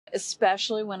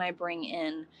especially when I bring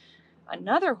in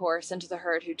another horse into the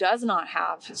herd who does not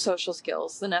have social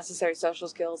skills, the necessary social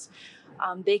skills.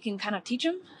 They can kind of teach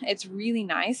them. It's really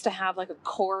nice to have like a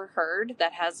core herd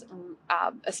that has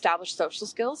established social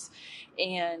skills,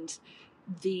 and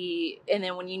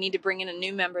then when you need to bring in a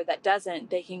new member that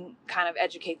doesn't, they can kind of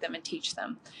educate them and teach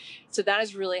them. So that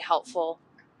is really helpful.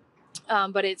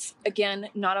 But it's, again,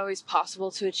 not always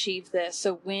possible to achieve this.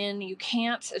 So when you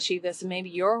can't achieve this, and maybe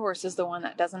your horse is the one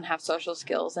that doesn't have social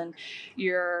skills, and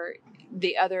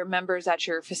the other members at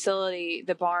your facility,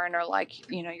 the barn, are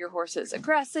like, your horse is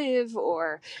aggressive,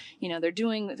 or, they're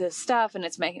doing this stuff and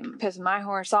it's pissing my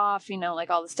horse off, like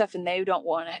all this stuff, and they don't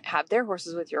want to have their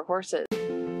horses with your horses.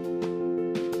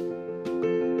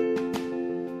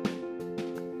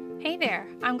 Hey there,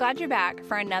 I'm glad you're back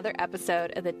for another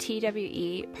episode of the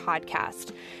TWE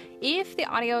podcast. If the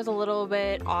audio is a little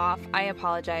bit off, I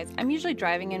apologize. I'm usually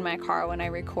driving in my car when I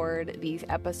record these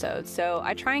episodes, so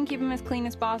I try and keep them as clean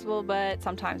as possible, but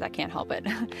sometimes I can't help it.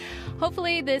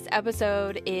 Hopefully this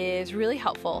episode is really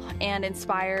helpful and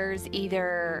inspires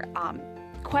either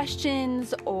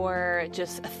questions or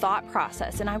just a thought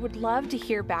process. And I would love to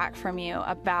hear back from you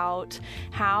about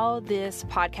how this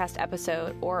podcast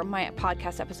episode, or my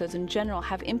podcast episodes in general,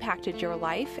 have impacted your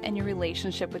life and your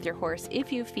relationship with your horse,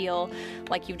 if you feel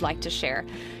like you'd like to share.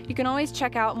 You can always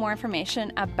check out more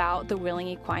information about The Willing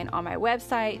Equine on my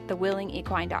website,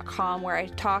 thewillingequine.com, where I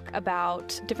talk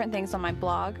about different things on my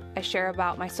blog. I share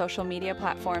about my social media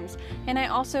platforms, and I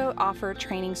also offer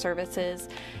training services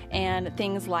and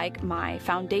things like my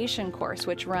foundation course,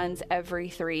 which runs every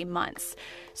 3 months.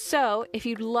 So if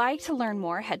you'd like to learn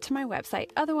more, head to my website.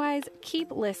 Otherwise,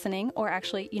 keep listening, or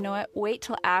actually, you know what? Wait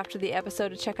till after the episode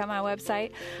to check out my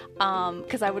website,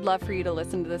 because I would love for you to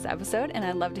listen to this episode, and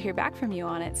I'd love to hear back from you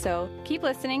on it. So keep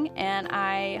listening, and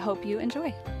I hope you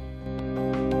enjoy.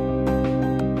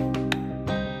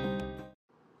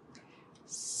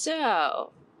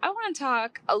 So I want to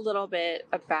talk a little bit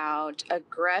about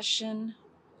aggression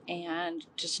and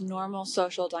just normal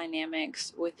social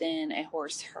dynamics within a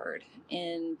horse herd.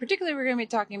 In particular, we're going to be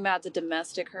talking about the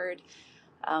domestic herd,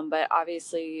 but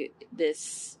obviously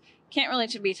this can't really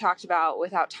be talked about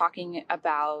without talking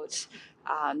about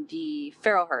the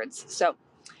feral herds. So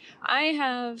I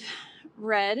have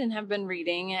read and have been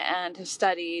reading and have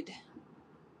studied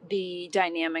the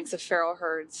dynamics of feral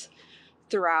herds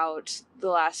throughout the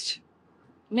last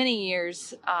many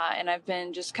years, and I've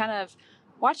been just kind of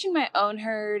watching my own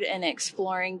herd and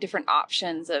exploring different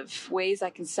options of ways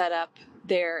I can set up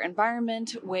their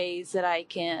environment, ways that I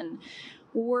can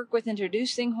work with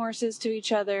introducing horses to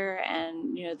each other,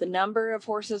 and the number of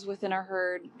horses within our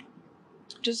herd,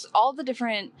 just all the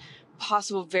different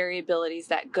possible variabilities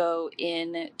that go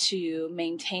into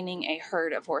maintaining a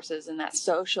herd of horses in that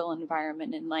social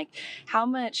environment, and like how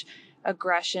much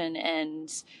aggression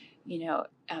and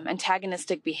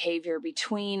antagonistic behavior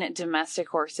between domestic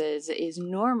horses is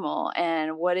normal,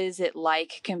 and what is it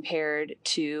like compared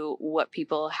to what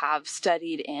people have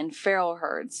studied in feral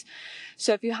herds.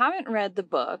 So if you haven't read the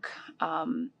book,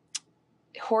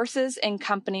 Horses and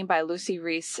Company by Lucy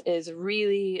Reese is a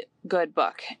really good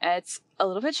book. It's a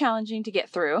little bit challenging to get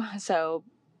through, so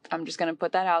I'm just going to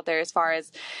put that out there, as far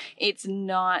as it's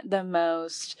not the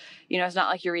most, it's not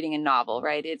like you're reading a novel,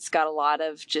 right? It's got a lot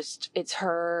of it's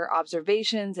her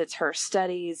observations, it's her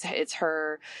studies, it's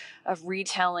her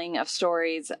retelling of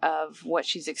stories of what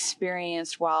she's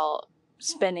experienced while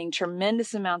spending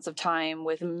tremendous amounts of time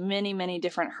with many, many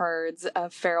different herds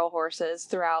of feral horses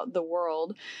throughout the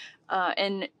world,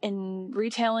 and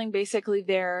retailing basically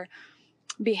their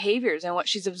behaviors and what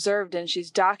she's observed, and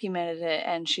she's documented it,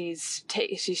 and she's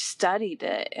studied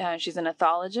it. She's an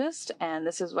ethologist, and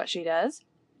this is what she does.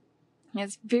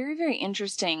 It's very, very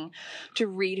interesting to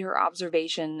read her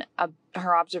observations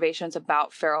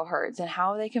about feral herds and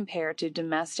how they compare to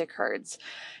domestic herds.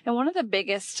 And one of the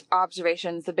biggest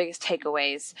observations, the biggest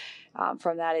takeaways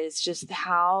from that is just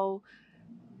how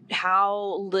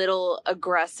little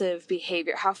aggressive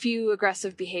behavior, how few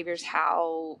aggressive behaviors,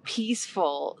 how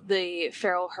peaceful the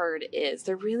feral herd is.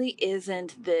 There really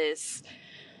isn't this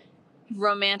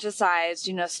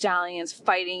romanticized, stallions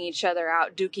fighting each other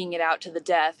out, duking it out to the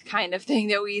death kind of thing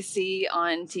that we see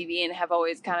on TV and have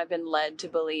always kind of been led to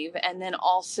believe. And then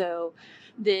also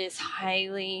this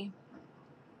highly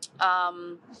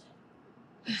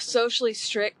socially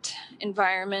strict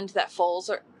environment that foals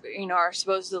are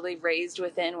supposedly raised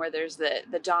within, where there's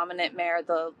the dominant mare,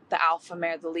 the alpha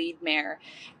mare, the lead mare,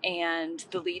 and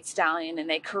the lead stallion, and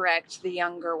they correct the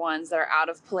younger ones that are out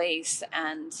of place,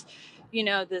 and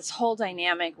this whole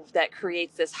dynamic that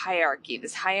creates this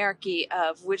hierarchy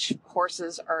of which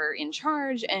horses are in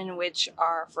charge and which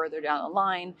are further down the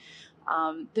line.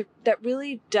 That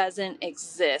really doesn't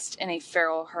exist in a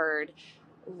feral herd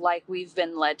like we've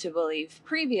been led to believe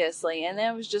previously. And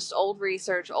that was just old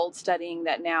research, old studying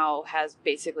that now has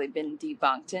basically been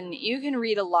debunked. And you can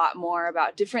read a lot more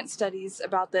about different studies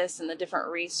about this and the different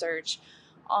research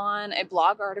on a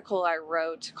blog article I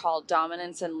wrote called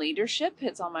Dominance and Leadership.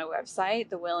 It's on my website,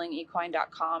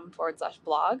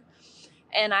 thewillingequine.com/blog.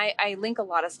 And I link a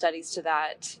lot of studies to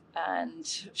that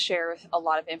and share a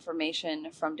lot of information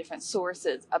from different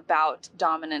sources about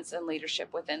dominance and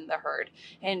leadership within the herd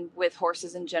and with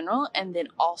horses in general, and then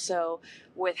also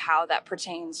with how that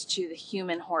pertains to the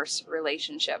human-horse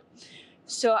relationship.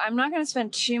 So I'm not going to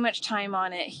spend too much time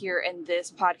on it here in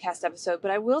this podcast episode,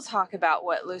 but I will talk about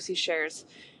what Lucy shares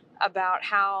about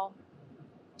how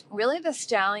really the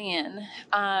stallion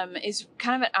is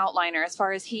kind of an outliner as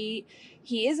far as he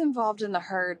is involved in the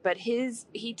herd, but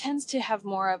he tends to have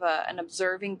more of an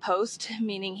observing post,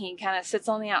 meaning he kind of sits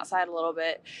on the outside a little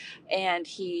bit and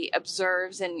he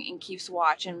observes and keeps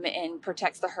watch and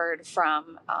protects the herd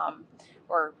from,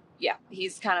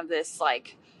 he's kind of this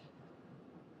like,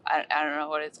 I don't know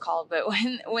what it's called, but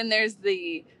when there's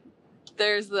a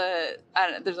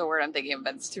word I'm thinking of,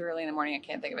 but it's too early in the morning. I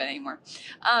can't think of it anymore.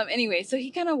 Anyway, so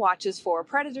he kind of watches for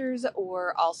predators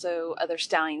or also other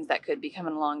stallions that could be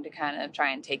coming along to kind of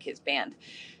try and take his band.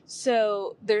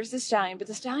 So there's the stallion, but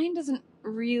the stallion doesn't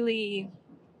really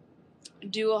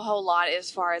do a whole lot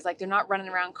as far as like, they're not running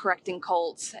around correcting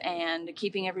colts and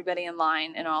keeping everybody in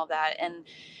line and all that.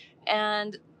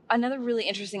 And another really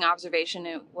interesting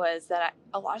observation was that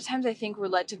a lot of times I think we're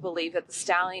led to believe that the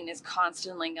stallion is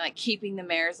constantly like keeping the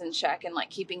mares in check and like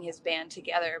keeping his band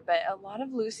together. But a lot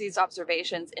of Lucy's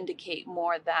observations indicate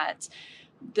more that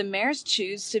the mares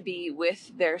choose to be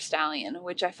with their stallion,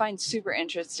 which I find super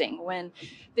interesting when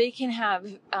they can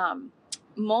have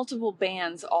multiple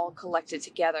bands all collected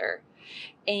together.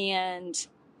 And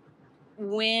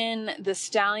when the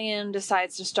stallion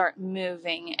decides to start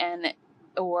moving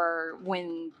or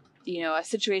when a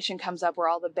situation comes up where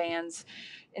all the bands,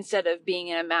 instead of being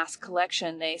in a mass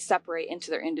collection, they separate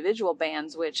into their individual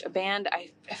bands, which a band,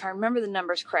 if I remember the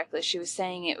numbers correctly, she was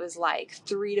saying it was like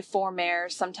 3 to 4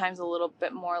 mares, sometimes a little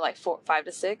bit more like 5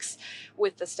 to 6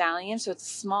 with the stallion. So it's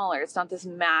smaller. It's not this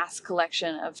mass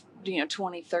collection of,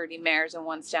 20, 30 mares and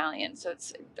one stallion. So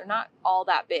they're not all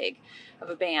that big of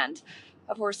a band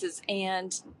of horses.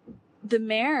 And the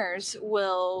mares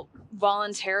will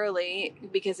voluntarily,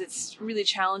 because it's really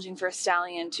challenging for a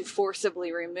stallion to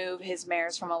forcibly remove his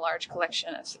mares from a large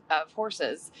collection of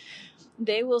horses,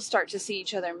 they will start to see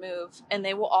each other move and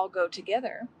they will all go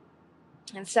together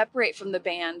and separate from the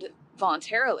band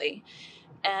voluntarily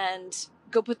and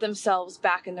go put themselves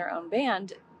back in their own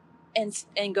band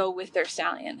and go with their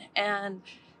stallion. And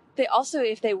they also,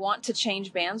 if they want to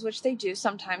change bands, which they do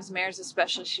sometimes, mares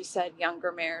especially, she said,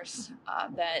 younger mares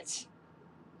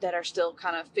that are still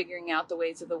kind of figuring out the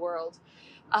ways of the world,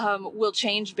 will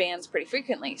change bands pretty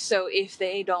frequently. So if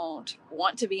they don't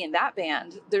want to be in that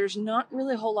band, there's not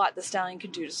really a whole lot the stallion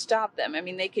can do to stop them. I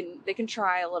mean, they can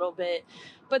try a little bit,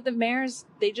 but the mares,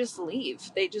 they just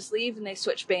leave. They just leave and they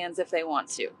switch bands if they want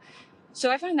to. So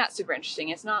I find that super interesting.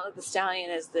 It's not that the stallion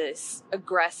is this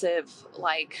aggressive,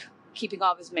 like keeping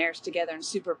all of his mares together and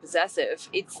super possessive.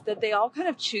 It's that they all kind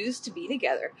of choose to be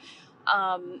together.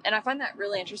 And I find that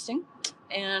really interesting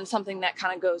and something that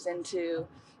kind of goes into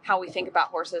how we think about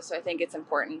horses. So I think it's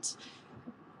important.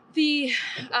 So the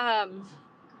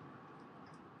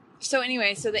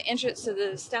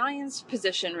stallion's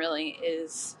position really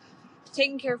is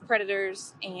taking care of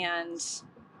predators and,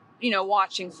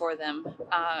 watching for them,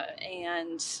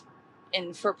 and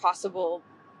for possible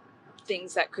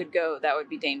things that would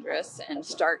be dangerous, and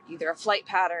start either a flight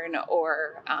pattern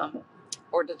or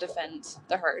to defend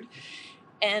the herd.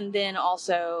 And then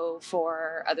also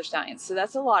for other stallions. So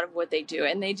that's a lot of what they do.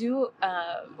 And they do,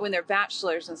 when they're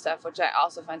bachelors and stuff, which I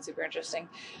also find super interesting.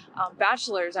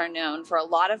 Bachelors are known for a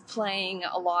lot of playing,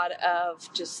 a lot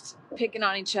of just picking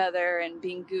on each other and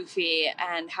being goofy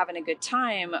and having a good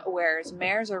time, whereas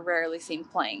mares are rarely seen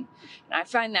playing. And I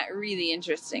find that really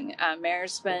interesting.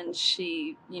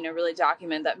 She really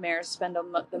documented that mares spend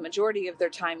the majority of their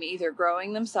time either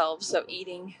growing themselves, so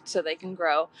eating so they can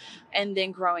grow, and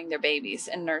then growing their babies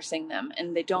and nursing them.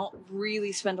 And they don't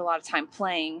really spend a lot of time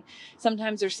playing.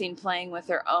 Sometimes they're seen playing with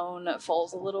their own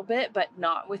foals a little bit, but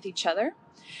not with each other.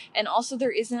 And also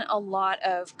there isn't a lot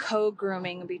of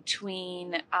co-grooming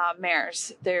between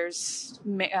mares. There's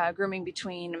grooming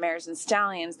between mares and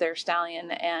stallions. There's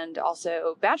stallion and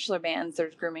also bachelor bands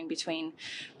there's grooming between,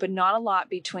 but not a lot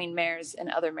between mares and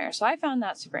other mares. So I found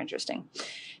that super interesting.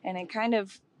 And it kind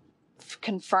of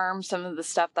confirmed some of the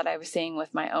stuff that I was seeing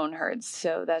with my own herds.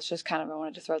 So that's just kind of, I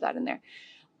wanted to throw that in there.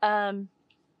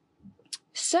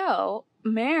 So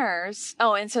mares,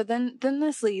 and so then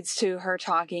this leads to her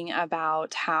talking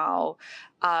about how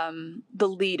the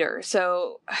leader.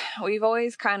 So we've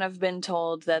always kind of been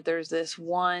told that there's this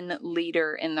one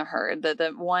leader in the herd, that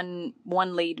the one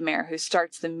lead mare who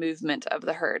starts the movement of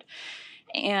the herd.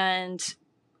 And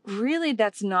really,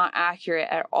 that's not accurate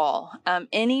at all.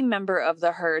 Any member of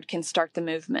the herd can start the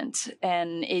movement,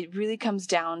 and it really comes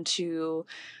down to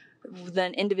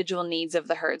the individual needs of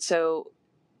the herd. So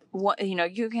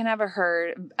you can have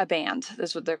a band,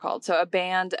 that's what they're called. So a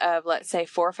band of, let's say,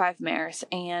 4 or 5 mares.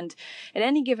 And at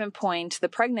any given point, the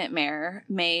pregnant mare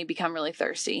may become really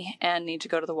thirsty and need to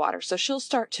go to the water. So she'll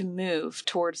start to move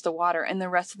towards the water and the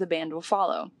rest of the band will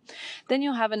follow. Then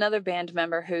you'll have another band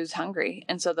member who's hungry.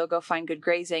 And so they'll go find good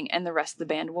grazing and the rest of the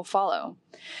band will follow.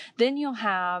 Then you'll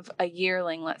have a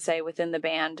yearling, let's say, within the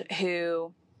band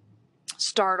who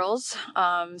startles,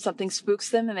 something spooks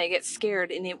them and they get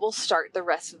scared, and it will start the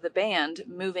rest of the band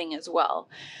moving as well.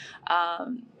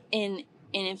 And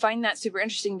I find that super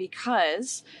interesting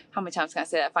because, how many times can I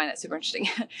say that? I find that super interesting.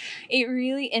 It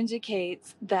really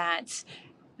indicates that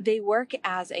they work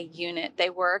as a unit.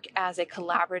 They work as a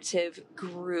collaborative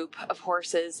group of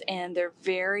horses, and they're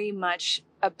very much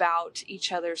about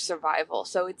each other's survival.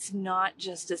 So it's not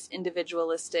just this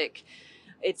individualistic,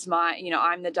 it's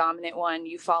I'm the dominant one,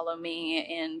 you follow me,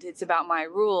 and it's about my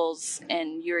rules,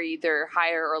 and you're either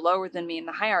higher or lower than me in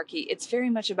the hierarchy. It's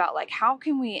very much about, like, how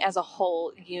can we as a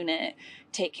whole unit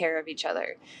take care of each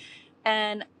other?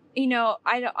 And,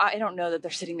 I don't know that they're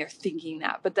sitting there thinking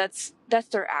that, but that's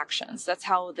their actions. That's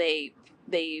how they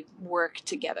work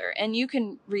together. And you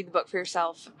can read the book for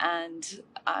yourself, and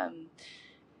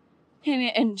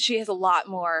she has a lot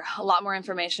more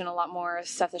information, a lot more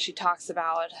stuff that she talks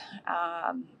about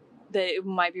that it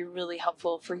might be really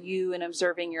helpful for you in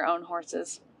observing your own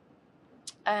horses.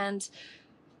 And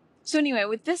so anyway,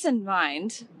 with this in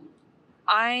mind,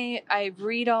 I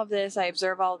read all this, I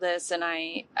observe all this, and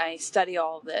I study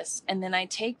all of this, and then I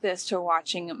take this to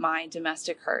watching my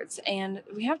domestic herds. And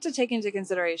we have to take into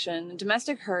consideration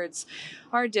domestic herds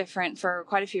are different for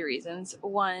quite a few reasons.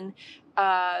 One,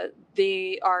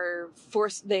 they are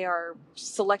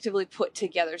selectively put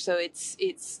together. So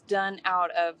it's done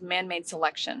out of man-made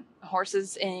selection.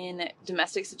 Horses in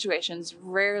domestic situations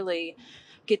rarely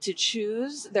get to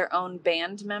choose their own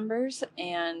band members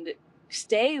and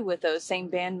stay with those same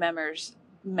band members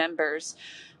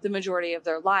the majority of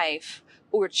their life,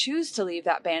 or choose to leave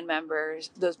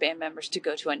those band members to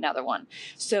go to another one.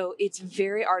 So it's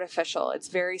very artificial. It's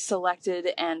very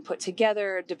selected and put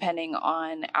together depending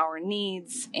on our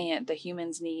needs and the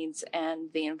humans' needs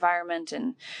and the environment.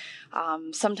 And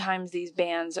sometimes these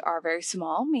bands are very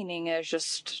small, meaning there's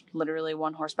just literally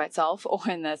one horse by itself,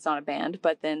 and that's not a band,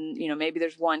 but then, maybe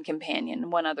there's one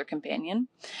other companion.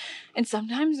 And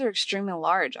sometimes they're extremely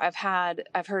large. I've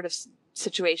heard of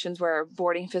situations where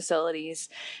boarding facilities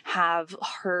have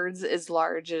herds as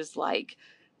large as like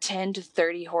 10 to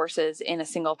 30 horses in a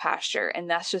single pasture. And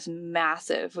that's just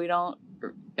massive. An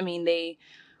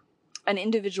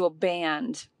individual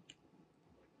band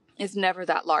is never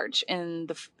that large in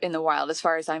the wild, as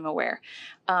far as I'm aware.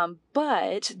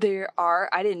 But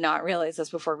I did not realize this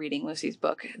before reading Lucy's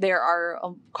book. There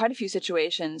are quite a few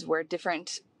situations where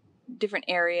different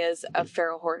areas of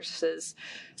feral horses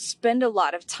spend a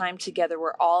lot of time together,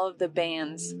 where all of the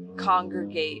bands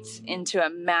congregate into a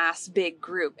mass big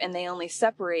group, and they only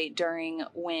separate during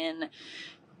when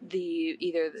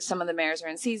some of the mares are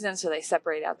in season, so they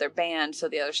separate out their band so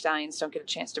the other stallions don't get a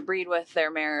chance to breed with their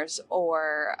mares,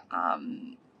 or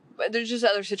there's just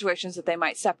other situations that they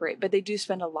might separate, but they do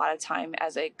spend a lot of time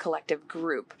as a collective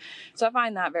group. So I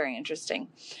find that very interesting.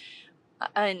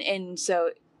 And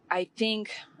so I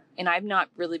think, and I've not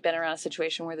really been around a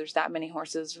situation where there's that many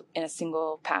horses in a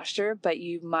single pasture, but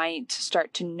you might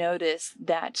start to notice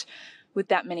that with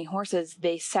that many horses,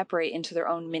 they separate into their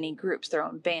own mini groups, their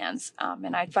own bands.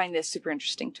 And I find this super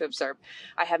interesting to observe.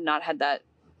 I have not had that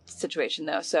situation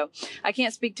though, so I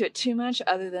can't speak to it too much,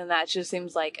 other than that it just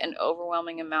seems like an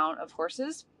overwhelming amount of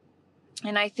horses.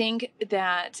 And I think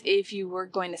that if you were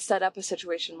going to set up a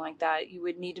situation like that, you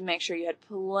would need to make sure you had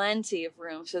plenty of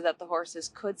room so that the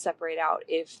horses could separate out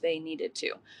if they needed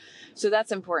to. So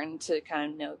that's important to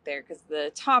kind of note there, because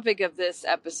the topic of this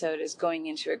episode is going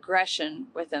into aggression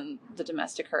within the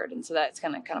domestic herd. And so that's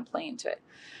going to kind of play into it.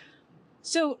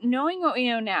 So knowing what we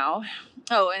know now,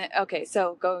 okay,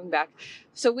 so going back.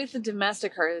 So with the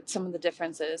domestic herd, some of the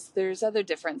differences, there's other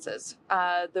differences.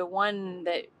 The one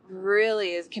that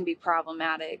really can be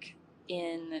problematic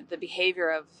in the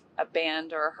behavior of a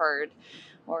band or a herd,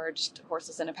 or just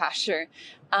horses in a pasture,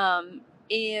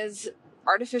 is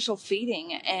artificial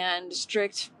feeding and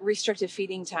restricted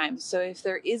feeding times. So if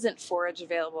there isn't forage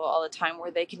available all the time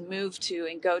where they can move to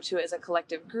and go to as a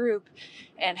collective group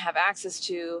and have access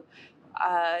to,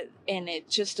 and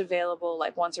it's just available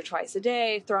like once or twice a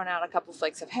day, thrown out a couple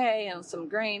flakes of hay and some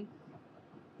grain,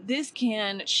 this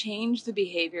can change the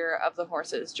behavior of the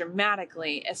horses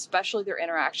dramatically, especially their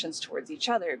interactions towards each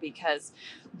other, because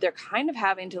they're kind of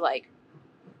having to like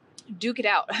duke it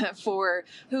out for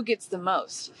who gets the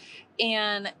most.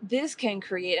 And this can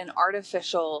create an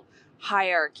artificial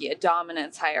hierarchy, a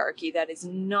dominance hierarchy that is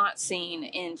not seen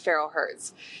in feral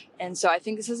herds. And so I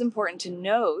think this is important to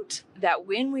note that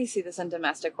when we see this in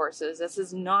domestic horses, this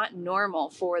is not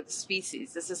normal for the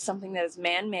species. This is something that is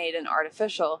man-made and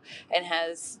artificial and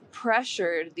has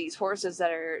pressured these horses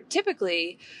that are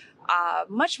typically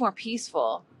much more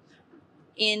peaceful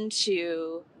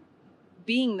into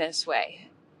being this way.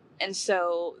 And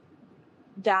so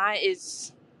that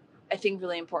is, I think,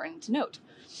 really important to note.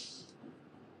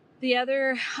 The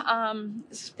other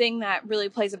thing that really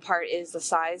plays a part is the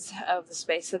size of the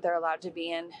space that they're allowed to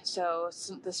be in. So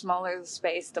the smaller the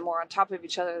space, the more on top of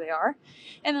each other they are.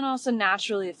 And then also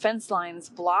naturally, fence lines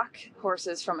block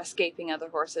horses from escaping other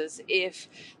horses if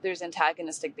there's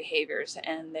antagonistic behaviors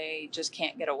and they just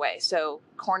can't get away. So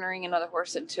cornering another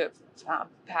horse into a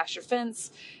pasture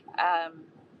fence,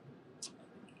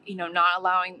 not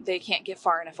allowing, they can't get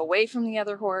far enough away from the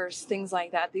other horse, things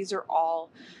like that. These are all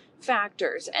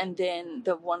factors. And then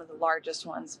one of the largest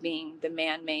ones being the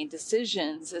man-made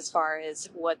decisions as far as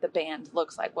what the band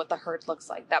looks like, what the herd looks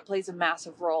like. That plays a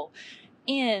massive role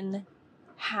in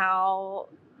how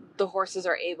the horses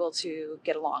are able to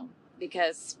get along,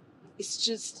 because it's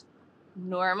just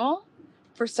normal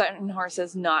for certain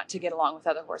horses not to get along with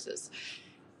other horses.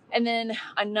 And then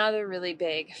another really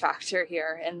big factor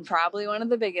here, and probably one of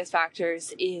the biggest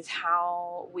factors, is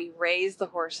how we raise the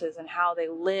horses and how they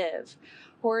live.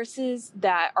 Horses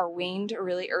that are weaned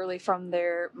really early from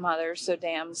their mothers, so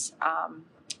dams,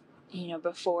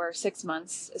 before 6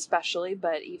 months especially,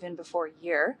 but even before a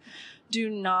year, do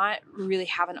not really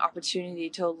have an opportunity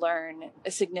to learn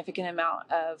a significant amount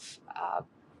of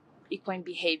equine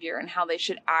behavior and how they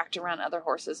should act around other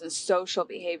horses and social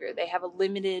behavior. They have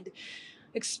limited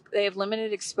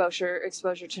exposure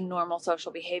to normal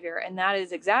social behavior, and that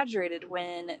is exaggerated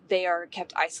when they are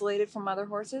kept isolated from other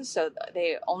horses. So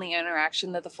the only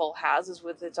interaction that the foal has is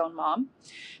with its own mom,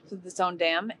 with its own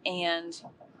dam, and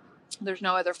there's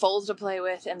no other foals to play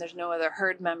with, and there's no other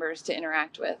herd members to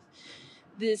interact with.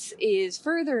 This is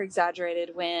further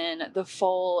exaggerated when the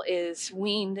foal is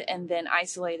weaned and then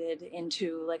isolated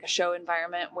into like a show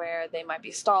environment where they might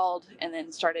be stalled and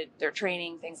then started their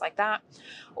training, things like that.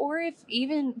 Or if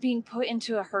even being put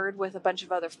into a herd with a bunch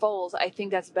of other foals, I think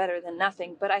that's better than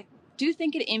nothing. But I do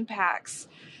think it impacts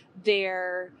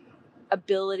their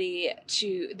ability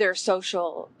to their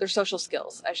social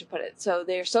skills, I should put it. So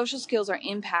their social skills are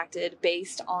impacted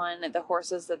based on the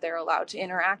horses that they're allowed to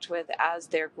interact with as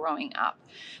they're growing up.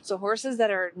 So horses that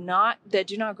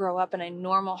do not grow up in a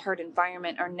normal herd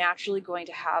environment are naturally going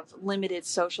to have limited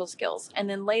social skills. And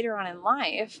then later on in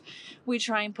life, we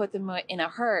try and put them in a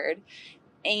herd,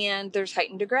 and there's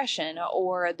heightened aggression,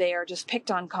 or they are just picked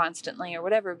on constantly or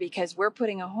whatever, because we're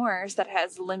putting a horse that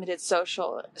has limited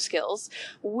social skills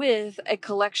with a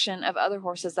collection of other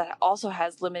horses that also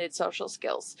has limited social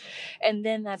skills. And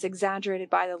then that's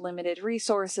exaggerated by the limited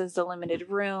resources, the limited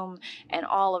room, and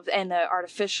the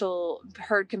artificial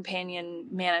herd companion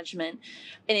management.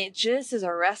 And it just is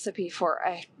a recipe for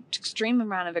an extreme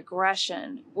amount of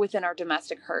aggression within our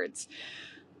domestic herds.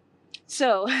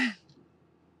 So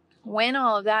when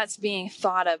all of that's being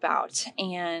thought about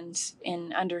and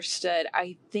understood,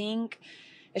 I think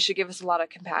it should give us a lot of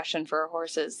compassion for our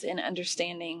horses and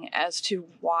understanding as to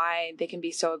why they can be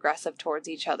so aggressive towards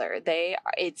each other.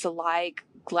 It's like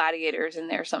gladiators in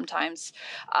there sometimes.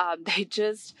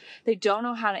 They don't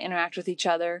know how to interact with each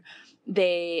other.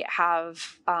 They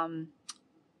have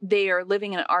they are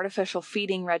living in an artificial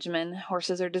feeding regimen.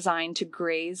 Horses are designed to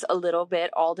graze a little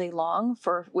bit all day long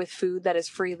with food that is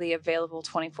freely available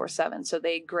 24/7. So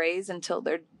they graze until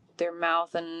their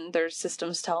mouth and their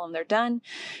systems tell them they're done,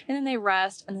 and then they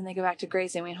rest, and then they go back to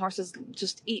grazing. I mean, horses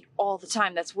just eat all the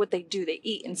time. That's what they do. They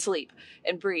eat and sleep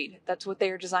and breed. That's what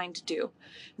they are designed to do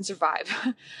and survive.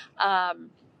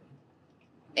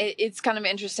 It's kind of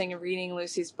interesting reading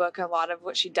Lucy's book. A lot of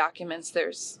what she documents,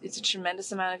 it's a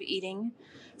tremendous amount of eating,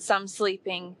 some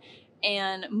sleeping,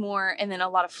 and then a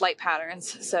lot of flight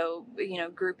patterns. So,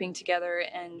 grouping together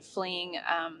and fleeing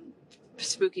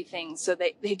spooky things. So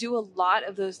they do a lot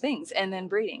of those things, and then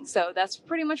breeding. So that's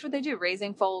pretty much what they do: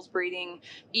 raising foals, breeding,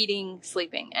 eating,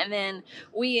 sleeping. And then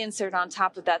we insert on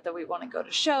top of that we want to go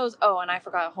to shows. Oh, and I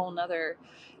forgot a whole nother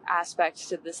aspect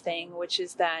to this thing, which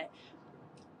is that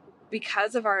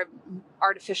because of our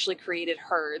artificially created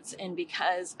herds and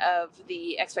because of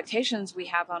the expectations we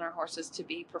have on our horses to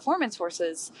be performance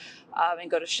horses, and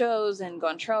go to shows and go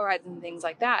on trail rides and things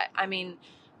like that, I mean,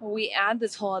 we add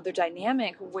this whole other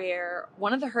dynamic where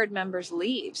one of the herd members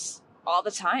leaves all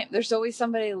the time. There's always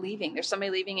somebody leaving. There's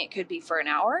somebody leaving. It could be for an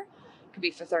hour. It could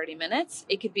be for 30 minutes.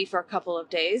 It could be for a couple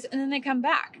of days, and then they come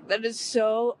back. That is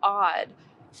so odd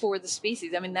for the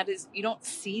species. I mean, you don't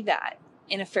see that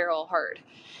in a feral herd.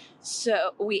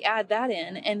 So we add that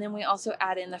in, and then we also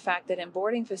add in the fact that in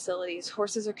boarding facilities,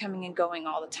 horses are coming and going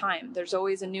all the time. There's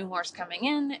always a new horse coming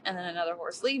in and then another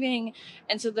horse leaving.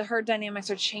 And so the herd dynamics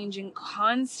are changing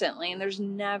constantly, and there's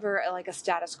never like a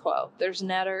status quo. There's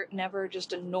never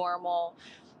just a normal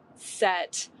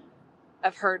set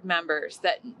of herd members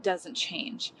that doesn't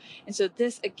change. And so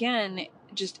this, again,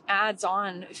 just adds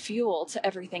on fuel to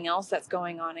everything else that's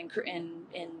going on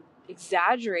and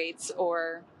exaggerates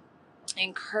or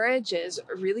encourages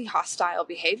really hostile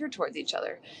behavior towards each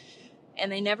other.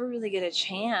 And they never really get a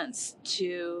chance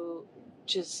to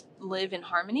just live in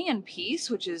harmony and peace,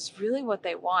 which is really what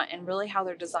they want and really how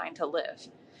they're designed to live.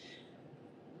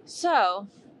 So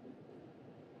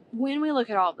when we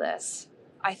look at all this,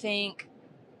 I think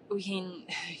we can,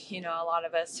 a lot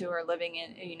of us who are living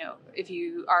in, if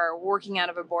you are working out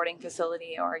of a boarding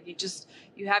facility, or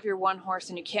you have your one horse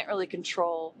and you can't really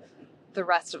control the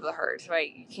rest of the herd,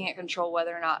 right? You can't control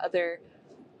whether or not big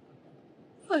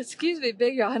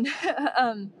yawn.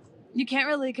 You can't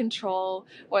really control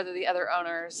whether the other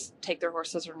owners take their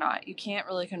horses or not. You can't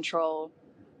really control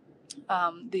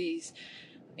how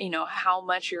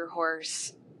much your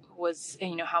horse was,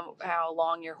 how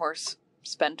long your horse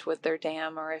spent with their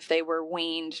dam, or if they were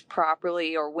weaned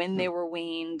properly, or when they were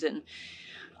weaned, and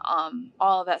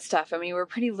all of that stuff. I mean, we're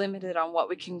pretty limited on what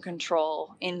we can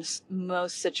control in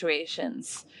most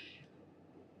situations.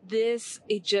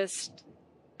 It just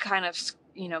kind of,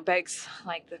 begs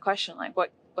like the question, like,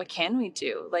 what can we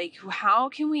do? Like, how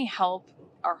can we help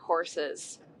our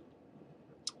horses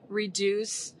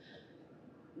reduce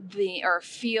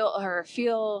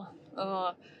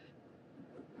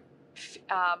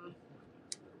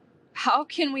how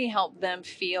can we help them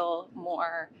feel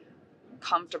more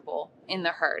comfortable in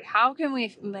the herd? How can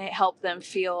we help them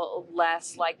feel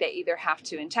less like they either have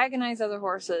to antagonize other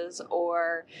horses,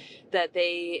 or that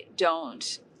they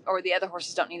don't, or the other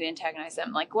horses don't need to antagonize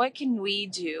them? Like, what can we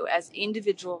do as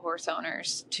individual horse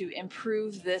owners to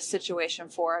improve this situation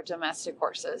for our domestic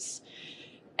horses?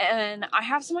 And I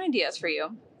have some ideas for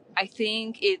you. I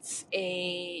think it's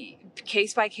a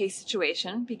case-by-case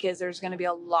situation, because there's going to be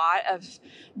a lot of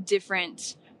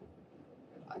different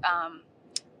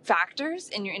factors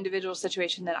in your individual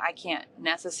situation that I can't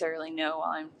necessarily know while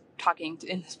I'm talking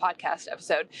in this podcast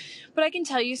episode. But I can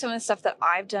tell you some of the stuff that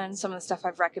I've done, some of the stuff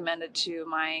I've recommended to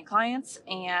my clients,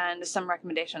 and some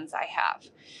recommendations I have.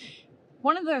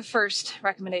 One of the first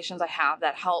recommendations I have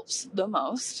that helps the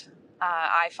most,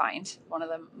 I find one of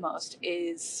the most,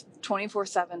 is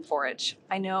 24/7 forage.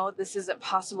 I know this isn't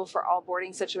possible for all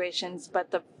boarding situations,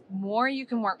 but the more you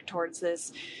can work towards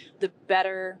this, the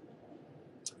better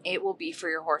it will be for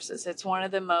your horses. It's one of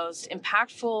the most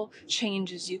impactful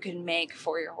changes you can make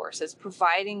for your horses,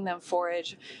 providing them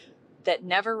forage that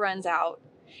never runs out,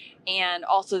 and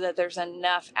also that there's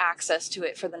enough access to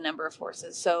it for the number of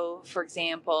horses. So, for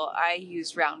example, I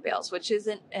use round bales, which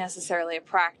isn't necessarily a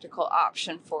practical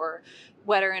option for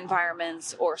wetter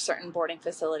environments or certain boarding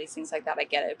facilities, things like that. I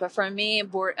get it. But for me,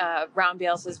 round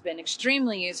bales has been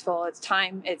extremely useful.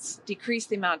 It's decreased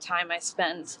the amount of time I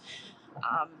spend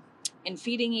in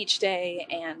feeding each day,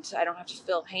 and I don't have to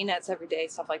fill hay nets every day,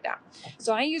 stuff like that.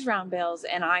 So I use round bales,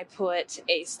 and I put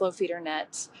a slow feeder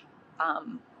net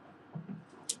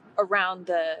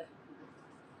around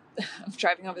I'm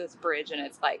driving over this bridge, and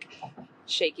it's like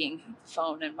shaking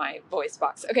phone in my voice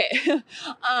box. Okay.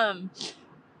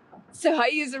 So I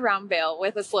use a round bale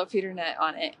with a slow feeder net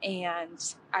on it,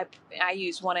 and I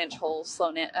use 1-inch hole slow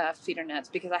net feeder nets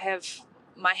because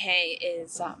my hay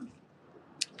is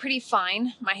pretty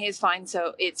fine. My hay is fine,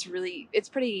 so it's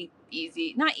pretty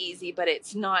easy. Not easy, but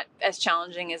it's not as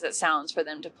challenging as it sounds for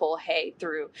them to pull hay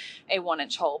through a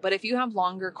 1-inch hole. But if you have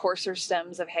longer, coarser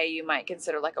stems of hay, you might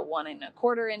consider like a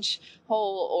 1.25-inch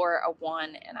hole or a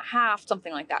 1.5,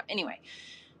 something like that. Anyway,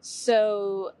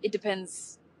 so it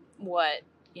depends what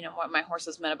my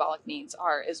horse's metabolic needs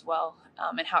are as well,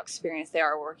 and how experienced they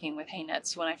are working with hay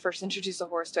nets. When I first introduce a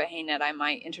horse to a hay net, I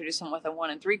might introduce them with a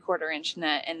 1.75-inch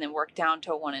net and then work down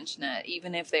to a 1-inch net.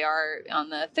 Even if they are on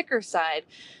the thicker side,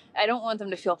 I don't want them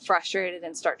to feel frustrated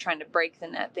and start trying to break the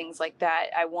net, things like that.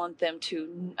 I want them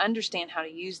to understand how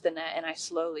to use the net, and I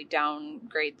slowly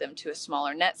downgrade them to a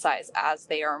smaller net size as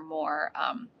they are more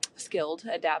skilled,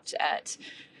 adept at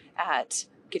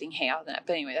getting hay out of the net.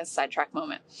 But anyway, that's a sidetrack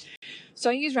moment. So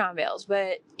I use round bales,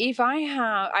 but if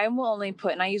I will only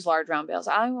put, and I use large round bales,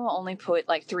 I will only put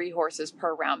like 3 horses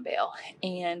per round bale.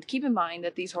 And keep in mind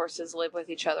that these horses live with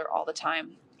each other all the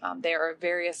time. They are a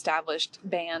very established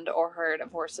band or herd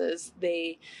of horses.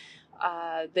 Their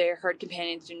herd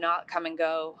companions do not come and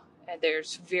go.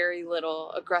 There's very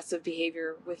little aggressive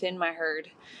behavior within my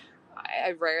herd.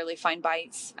 I rarely find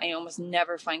bites. I almost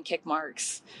never find kick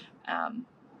marks.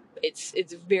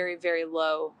 It's very, very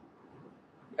low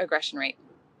aggression rate.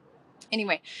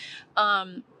 Anyway,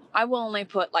 I will only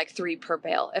put like 3 per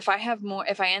bale. If I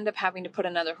end up having to put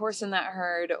another horse in that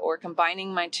herd or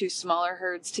combining my 2 smaller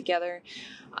herds together,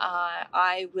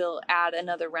 I will add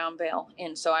another round bale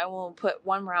in. So I will put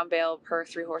 1 round bale per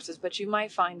 3 horses, but you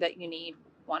might find that you need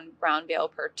 1 round bale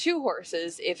per 2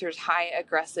 horses if there's high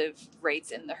aggressive rates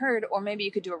in the herd, or maybe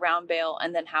you could do a round bale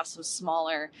and then have some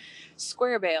smaller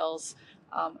square bales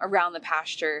around the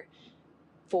pasture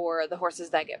for the horses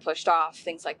that get pushed off,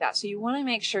 things like that. So you want to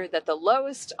make sure that the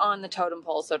lowest on the totem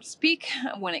pole, so to speak,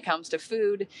 when it comes to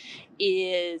food,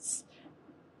 has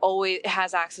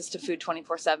access to food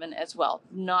 24/7 as well,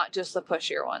 not just the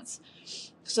pushier ones.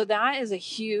 So that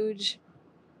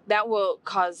will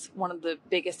cause one of the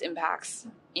biggest impacts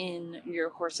in your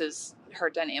horse's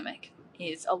herd dynamic,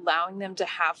 is allowing them to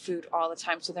have food all the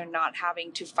time so they're not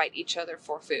having to fight each other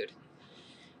for food.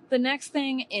 The next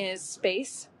thing is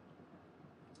space.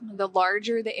 The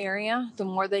larger the area, the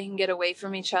more they can get away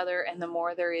from each other and the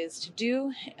more there is to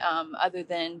do, other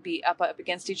than be up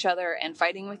against each other and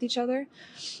fighting with each other.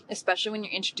 Especially when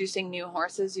you're introducing new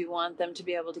horses, you want them to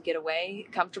be able to get away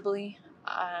comfortably.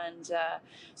 And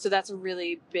so that's a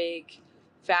really big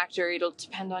factor. It'll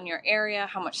depend on your area,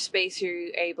 how much space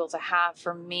you're able to have.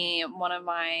 For me, one of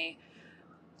my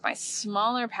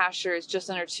smaller pasture is just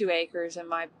under 2 acres, and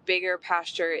my bigger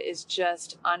pasture is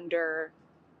just under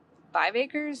 5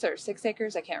 acres or 6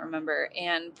 acres. I can't remember.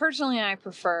 And personally, I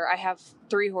have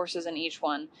 3 horses in each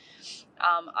one.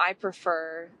 I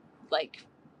prefer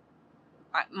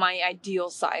my ideal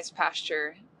size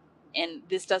pasture, and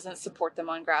this doesn't support them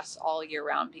on grass all year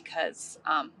round because,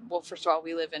 first of all,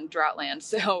 we live in drought land.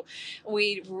 So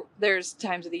there's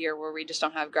times of the year where we just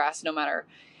don't have grass no matter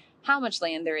how much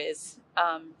land there is.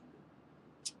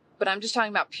 But I'm just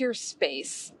talking about pure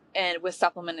space and with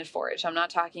supplemented forage. I'm not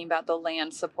talking about the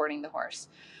land supporting the horse.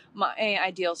 My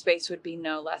ideal space would be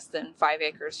no less than 5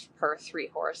 acres per 3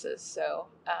 horses. So,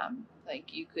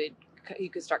 you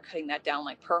could start cutting that down.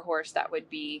 Like per horse, that would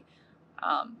be,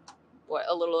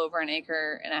 a little over an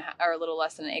acre or a little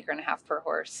less than an acre and a half per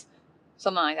horse,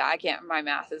 something like that. My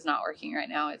math is not working right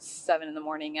now. It's 7 a.m.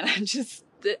 and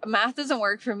the math doesn't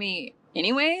work for me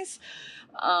anyways.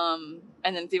 And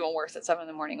then it's even worse at 7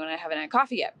 a.m. when I haven't had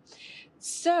coffee yet.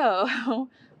 So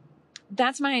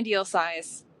that's my ideal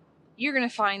size. You're going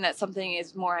to find that something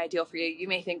is more ideal for you. You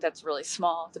may think that's really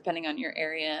small, depending on your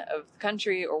area of the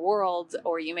country or world,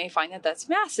 or you may find that that's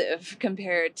massive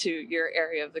compared to your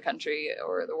area of the country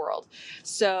or the world.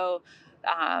 So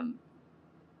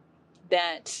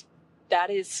that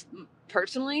is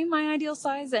personally my ideal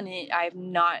size, and I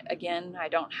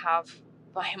don't have.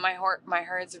 My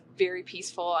herd's very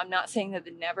peaceful. I'm not saying that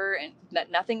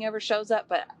that nothing ever shows up,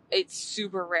 but it's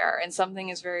super rare, and something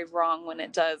is very wrong when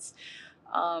it does.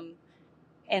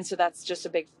 And so that's just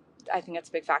I think that's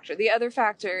a big factor. The other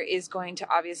factor is going to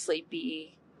obviously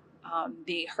be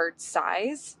the herd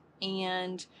size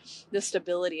and the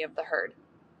stability of the herd.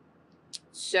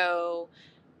 So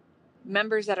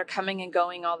members that are coming and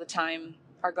going all the time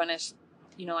are going to,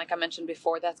 like I mentioned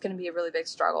before, that's going to be a really big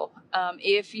struggle.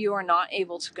 If you are not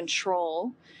able to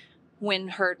control when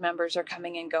herd members are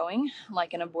coming and going,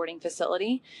 like in a boarding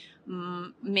facility,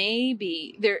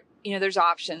 maybe there's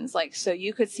options. So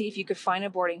you could see if you could find a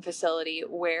boarding facility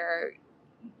where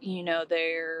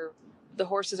the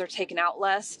horses are taken out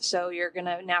less, so you're going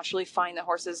to naturally find the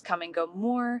horses come and go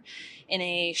more in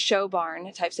a show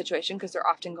barn type situation, because they're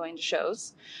often going to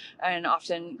shows and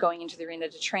often going into the arena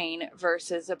to train,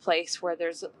 versus a place where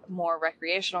there's more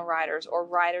recreational riders or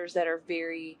riders that are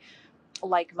very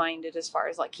like-minded as far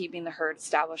as like keeping the herd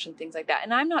established and things like that.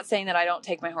 And I'm not saying that I don't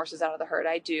take my horses out of the herd.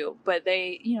 I do, but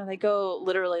they go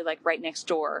literally like right next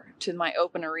door to my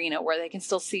open arena where they can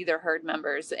still see their herd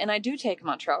members. And I do take them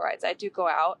on trail rides. I do go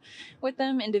out with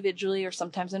them individually or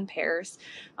sometimes in pairs.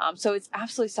 So it's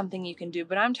absolutely something you can do,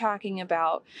 but I'm talking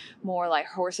about more like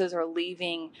horses are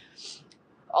leaving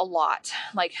a lot.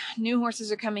 Like new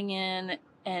horses are coming in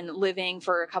and living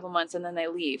for a couple months, and then they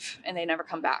leave and they never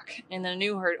come back. And then a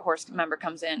new horse member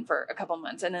comes in for a couple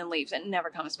months and then leaves and never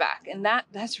comes back. And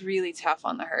that's really tough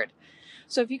on the herd.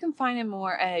 So if you can find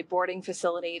a boarding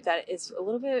facility that is a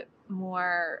little bit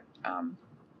more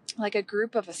like a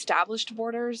group of established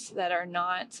boarders that are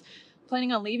not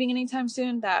planning on leaving anytime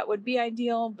soon, that would be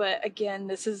ideal. But again,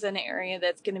 this is an area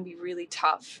that's going to be really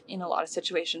tough in a lot of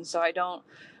situations. So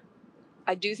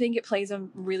I do think it plays a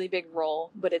really big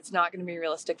role, but it's not going to be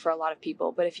realistic for a lot of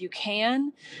people. But if you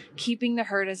can, keeping the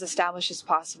herd as established as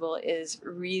possible is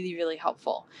really, really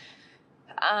helpful.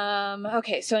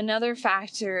 Okay, so another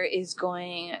factor is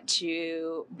going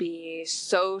to be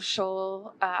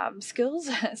social skills.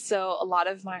 So a lot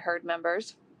of my herd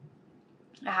members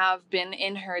have been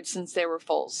in herds since they were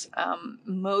foals.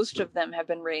 Most of them have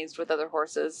been raised with other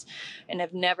horses and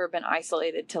have never been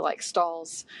isolated to like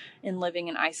stalls and living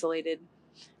an isolated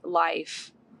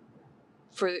life.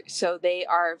 So they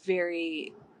are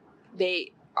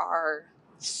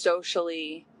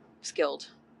socially skilled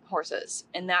horses,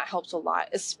 and that helps a lot,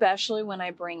 especially when I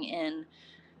bring in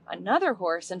another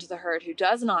horse into the herd who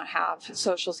does not have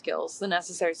social skills, the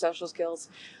necessary social skills.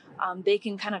 They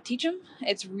can kind of teach them.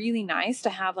 It's really nice to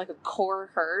have like a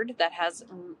core herd that has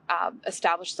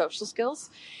established social skills,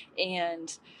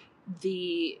 and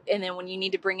then when you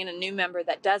need to bring in a new member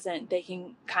that doesn't, they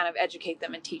can kind of educate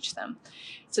them and teach them.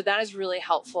 So that is really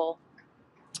helpful.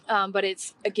 But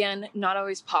it's, again, not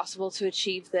always possible to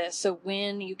achieve this. So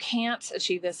when you can't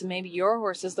achieve this, and maybe your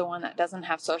horse is the one that doesn't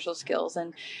have social skills,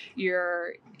 and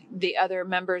the other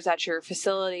members at your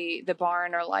facility, the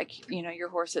barn, are like, your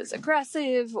horse is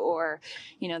aggressive, or,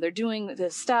 they're doing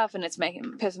this stuff and it's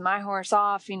pissing my horse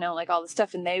off, like all this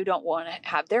stuff, and they don't want to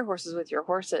have their horses with your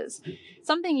horses.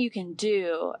 Something you can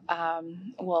do,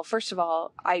 well, first of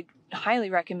all, I highly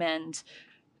recommend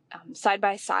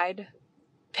side-by-side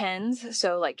pens.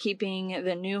 So like keeping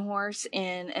the new horse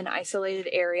in an isolated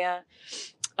area,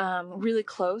 really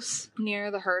close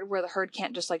near the herd, where the herd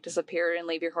can't just like disappear and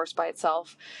leave your horse by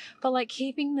itself, but like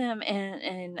keeping them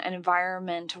in an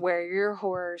environment where your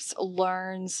horse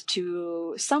learns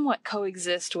to somewhat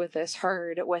coexist with this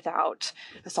herd without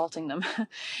assaulting them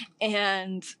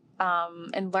and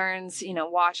learns,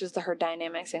 watches the herd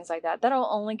dynamics, things like that. That'll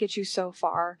only get you so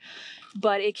far,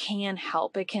 but it can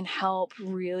help. It can help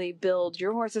really build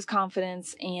your horse's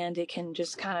confidence, and it can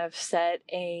just kind of set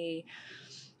a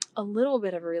little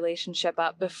bit of a relationship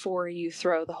up before you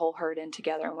throw the whole herd in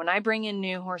together. And when I bring in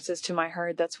new horses to my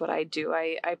herd, that's what I do.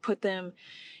 I put them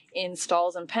in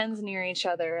stalls and pens near each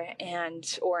other,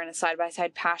 or in a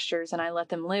side-by-side pastures, and I let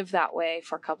them live that way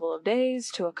for a couple of days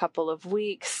to a couple of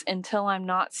weeks until I'm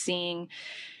not seeing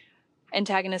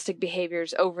antagonistic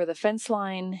behaviors over the fence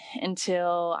line,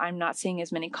 until I'm not seeing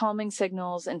as many calming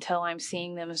signals, until I'm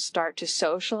seeing them start to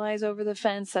socialize over the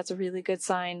fence. That's a really good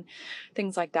sign,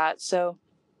 things like that. So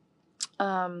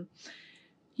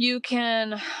you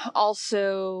can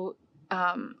also,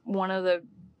 one of the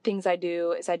things I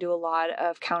do is I do a lot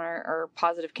of counter or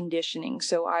positive conditioning.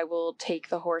 So I will take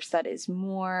the horse that is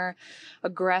more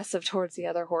aggressive towards the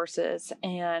other horses,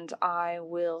 and I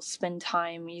will spend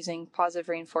time using positive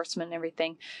reinforcement and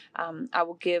everything. I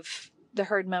will give the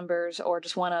herd members, or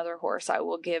just one other horse, I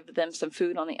will give them some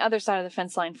food on the other side of the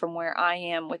fence line from where I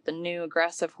am with the new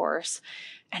aggressive horse.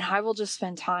 And I will just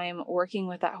spend time working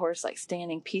with that horse, like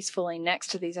standing peacefully next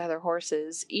to these other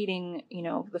horses, eating,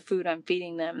 the food I'm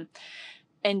feeding them,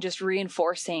 and just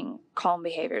reinforcing calm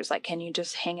behaviors. Like, can you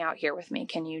just hang out here with me?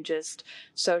 Can you just,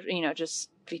 just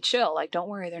be chill? Like, don't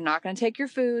worry, they're not going to take your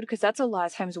food. Because that's a lot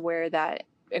of times where that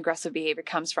aggressive behavior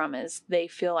comes from, is they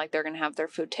feel like they're going to have their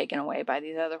food taken away by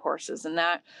these other horses. And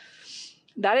that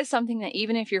is something that,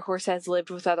 even if your horse has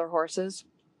lived with other horses,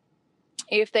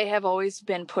 if they have always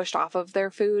been pushed off of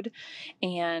their food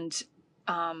and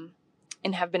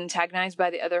and have been antagonized by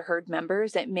the other herd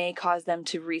members, it may cause them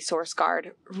to resource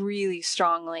guard really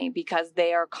strongly because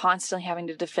they are constantly having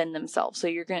to defend themselves. So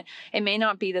it may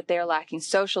not be that they're lacking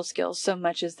social skills so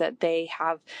much as that they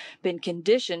have been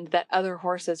conditioned that other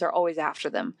horses are always after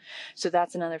them. So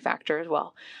that's another factor as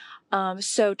well.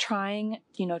 So trying,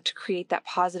 to create that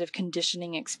positive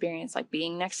conditioning experience, like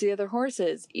being next to the other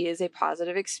horses is a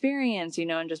positive experience,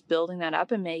 and just building that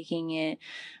up and making it,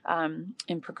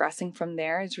 and progressing from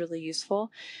there is really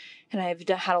useful. And I've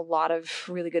had a lot of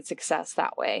really good success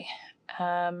that way.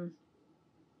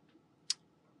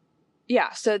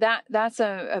 So that's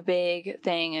a big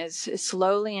thing is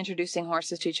slowly introducing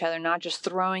horses to each other, not just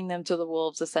throwing them to the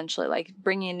wolves, essentially, like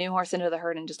bringing a new horse into the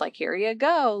herd and just like, here you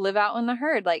go, live out in the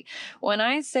herd. Like when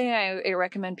I say I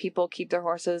recommend people keep their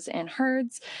horses in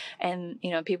herds and,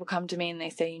 people come to me and they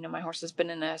say, my horse has been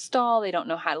in a stall. They don't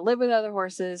know how to live with other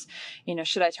horses.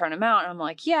 Should I turn them out? And I'm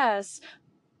like, yes,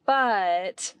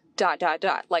 but ...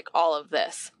 like all of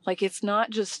this. Like it's not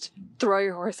just throw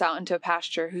your horse out into a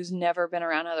pasture who's never been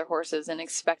around other horses and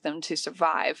expect them to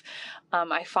survive.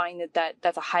 I find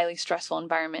that's a highly stressful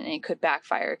environment and it could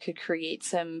backfire. It could create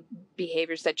some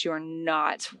behaviors that you are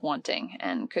not wanting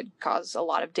and could cause a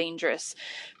lot of dangerous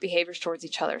behaviors towards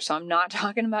each other. So I'm not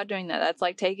talking about doing that. That's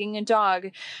like taking a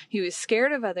dog who is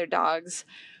scared of other dogs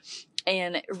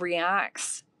and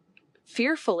reacts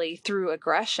fearfully through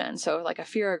aggression, so like a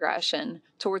fear aggression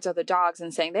towards other dogs,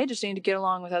 and saying they just need to get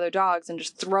along with other dogs and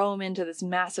just throw them into this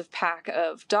massive pack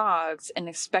of dogs and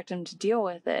expect them to deal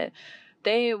with it.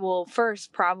 They will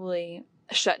first probably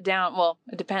shut down. Well,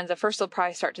 it depends. At first, they'll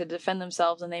probably start to defend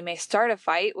themselves and they may start a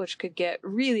fight, which could get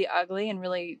really ugly and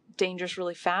really dangerous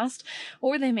really fast,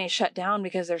 or they may shut down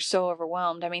because they're so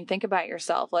overwhelmed. I mean, think about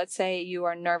yourself. Let's say you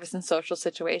are nervous in social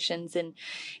situations and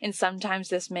sometimes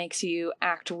this makes you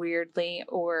act weirdly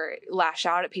or lash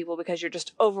out at people because you're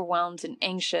just overwhelmed and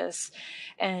anxious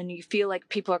and you feel like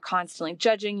people are constantly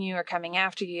judging you or coming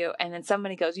after you. And then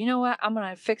somebody goes, you know what? I'm going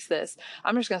to fix this.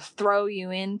 I'm just going to throw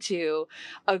you into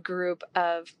a group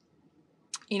of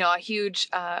a huge,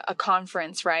 a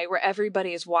conference, right? Where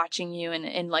everybody is watching you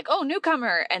and like, oh,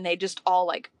 newcomer. And they just all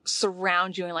like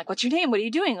surround you and like, what's your name? What are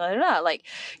you doing? Blah, blah, blah. Like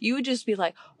you would just be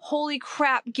like, holy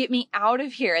crap, get me out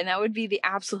of here. And that would be the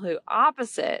absolute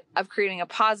opposite of creating a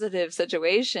positive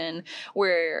situation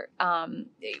where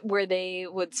they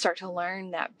would start to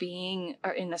learn that being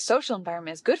in a social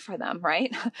environment is good for them.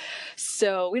 Right.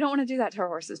 So we don't want to do that to our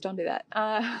horses. Don't do that.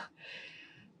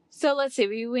 So let's see,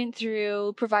 we went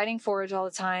through providing forage all the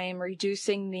time,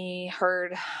 reducing the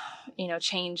herd,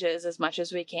 changes as much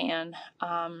as we can,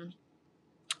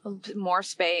 more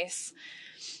space,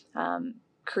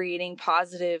 creating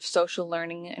positive social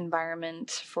learning environment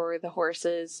for the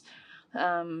horses.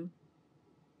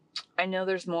 I know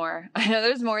there's more.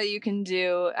 That you can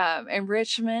do.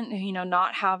 Enrichment,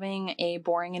 not having a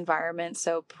boring environment.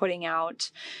 So putting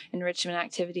out enrichment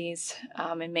activities,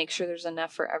 and make sure there's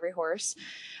enough for every horse.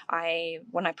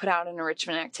 When I put out an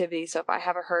enrichment activity, so if I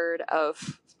have a herd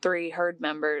of 3 herd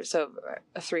members of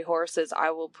 3 horses,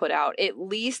 I will put out at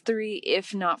least 3,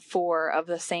 if not 4 of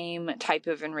the same type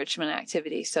of enrichment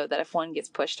activity so that if one gets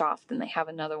pushed off, then they have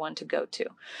another one to go to.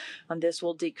 And this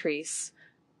will decrease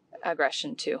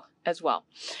aggression too as well.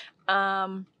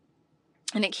 And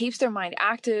it keeps their mind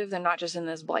active. They're not just in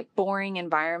this like boring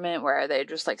environment where they're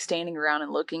just like standing around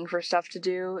and looking for stuff to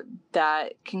do.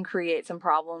 That can create some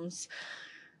problems.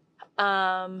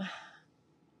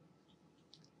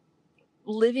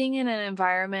 Living in an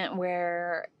environment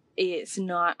where it's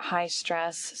not high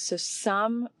stress. So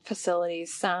some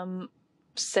facilities, some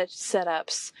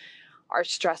setups are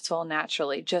stressful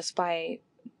naturally just by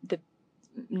the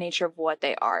nature of what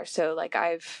they are. So like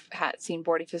I've seen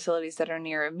boarding facilities that are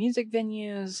near music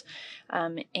venues,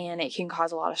 and it can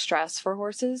cause a lot of stress for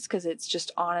horses because it's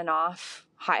just on and off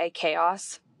high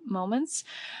chaos moments.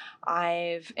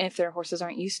 If their horses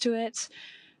aren't used to it,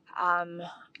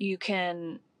 you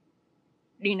can,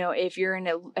 if you're in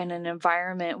an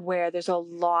environment where there's a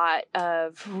lot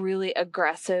of really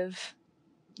aggressive,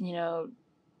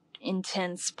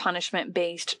 intense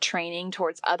punishment-based training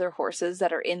towards other horses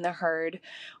that are in the herd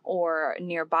or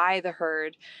nearby the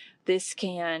herd, this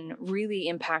can really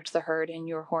impact the herd and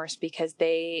your horse because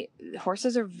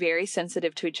horses are very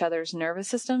sensitive to each other's nervous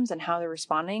systems and how they're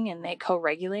responding, and they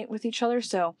co-regulate with each other.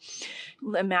 So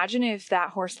imagine if that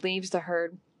horse leaves the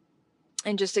herd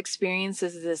and just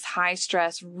experiences this high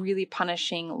stress, really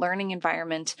punishing learning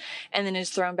environment, and then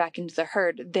is thrown back into the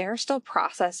herd, they're still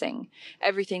processing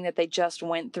everything that they just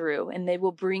went through, and they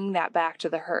will bring that back to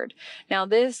the herd. Now,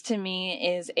 this to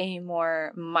me is a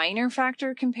more minor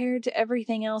factor compared to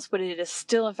everything else, but it is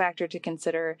still a factor to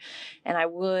consider. And I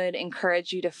would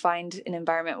encourage you to find an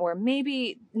environment where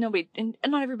maybe nobody, and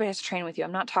not everybody has to train with you.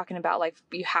 I'm not talking about like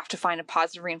you have to find a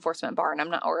positive reinforcement barn.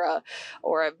 I'm not,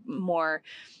 or a more,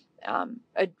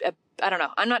 I don't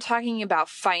know. I'm not talking about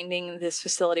finding this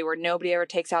facility where nobody ever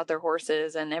takes out their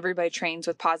horses and everybody trains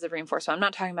with positive reinforcement. I'm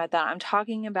not talking about that. I'm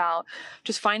talking about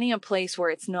just finding a place where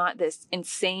it's not this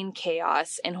insane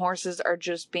chaos and horses are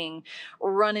just being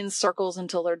run in circles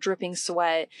until they're dripping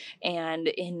sweat and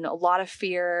in a lot of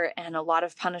fear and a lot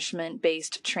of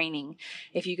punishment-based training.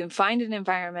 If you can find an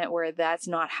environment where that's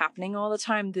not happening all the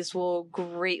time, this will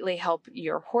greatly help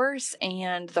your horse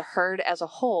and the herd as a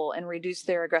whole and reduce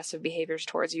their aggressive behaviors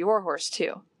towards your horse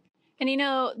too. And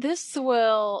this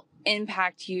will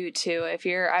impact you too.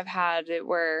 I've had it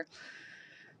where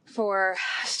for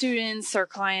students or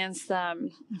clients,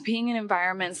 being in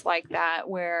environments like that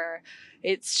where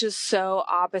it's just so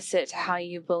opposite to how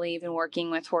you believe in working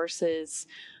with horses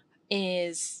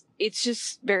it's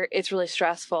really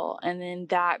stressful. And then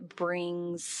that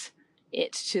brings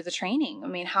it to the training. I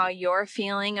mean, how you're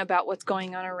feeling about what's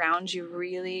going on around you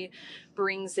really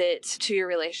brings it to your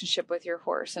relationship with your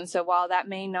horse. And so while that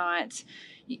may not,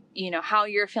 how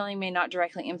you're feeling may not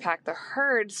directly impact the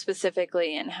herd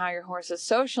specifically and how your horse's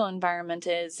social environment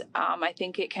is, I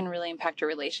think it can really impact your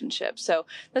relationship. So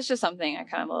that's just something, a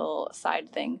kind of a little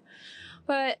side thing.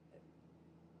 But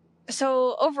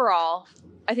so overall,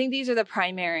 I think these are the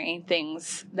primary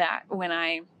things that when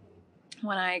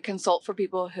I consult for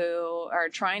people who are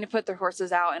trying to put their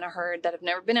horses out in a herd that have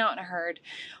never been out in a herd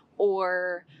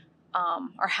or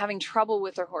are having trouble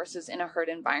with their horses in a herd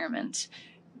environment.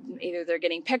 Either they're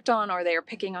getting picked on or they are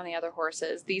picking on the other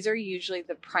horses. These are usually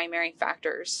the primary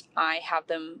factors I have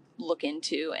them look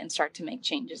into and start to make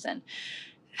changes in.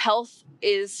 Health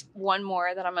is one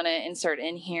more that I'm going to insert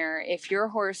in here. If your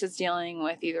horse is dealing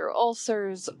with either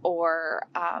ulcers or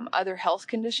other health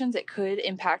conditions, it could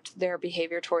impact their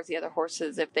behavior towards the other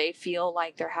horses if they feel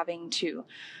like they're having to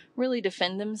really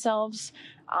defend themselves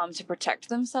to protect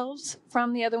themselves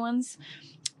from the other ones.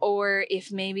 Or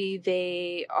if maybe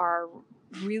they are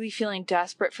really feeling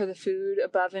desperate for the food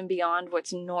above and beyond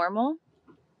what's normal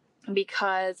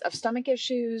because of stomach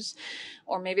issues,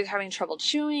 or maybe they're having trouble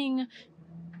chewing.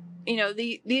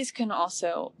 This can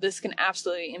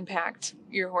absolutely impact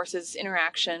your horse's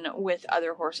interaction with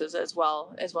other horses as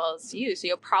well as you. So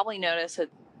you'll probably notice that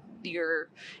you're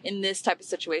in this type of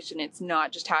situation. It's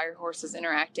not just how your horse is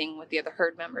interacting with the other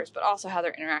herd members, but also how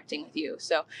they're interacting with you.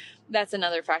 So that's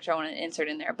another factor I want to insert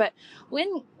in there. But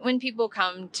when people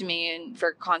come to me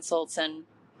for consults and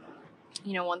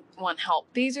want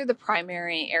help, these are the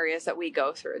primary areas that we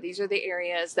go through. These are the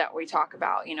areas that we talk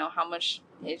about. How much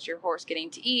is your horse getting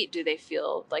to eat? Do they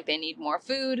feel like they need more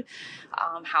food?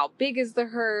 How big is the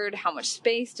herd? How much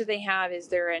space do they have? Is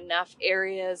there enough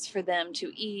areas for them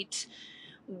to eat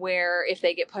where if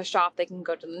they get pushed off, they can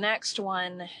go to the next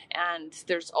one? And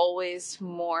there's always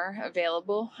more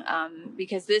available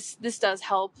because this does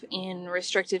help in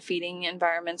restricted feeding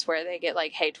environments where they get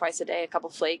like hay twice a day, a couple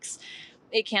flakes.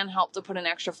 It can help to put an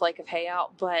extra flake of hay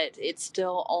out, but it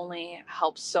still only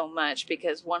helps so much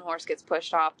because one horse gets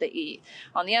pushed off, they eat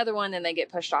on the other one, then they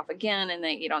get pushed off again, and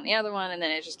they eat on the other one, and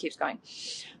then it just keeps going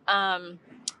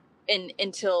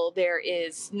until there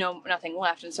is nothing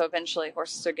left. And so eventually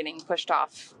horses are getting pushed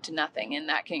off to nothing, and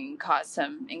that can cause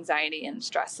some anxiety and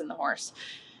stress in the horse.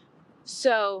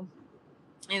 So,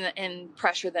 and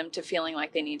pressure them to feeling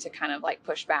like they need to kind of like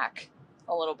push back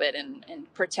a little bit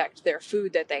and protect their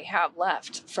food that they have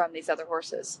left from these other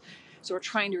horses. So we're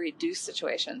trying to reduce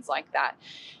situations like that.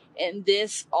 And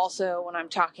this also, when I'm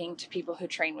talking to people who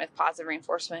train with positive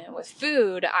reinforcement with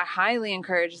food, I highly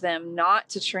encourage them not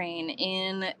to train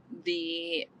in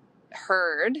the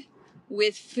herd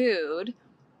with food,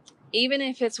 even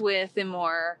if it's with the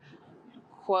more,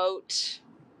 quote,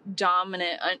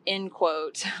 dominant, end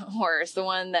quote, horse, the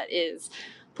one that is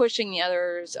pushing the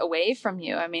others away from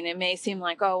you. I mean, it may seem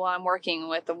like, oh, well, I'm working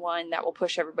with the one that will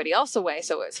push everybody else away,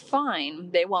 so it's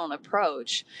fine. They won't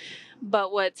approach.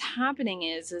 But what's happening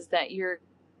is that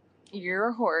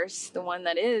your horse, the one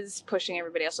that is pushing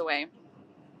everybody else away,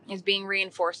 is being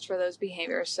reinforced for those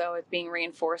behaviors. So it's being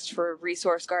reinforced for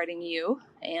resource guarding you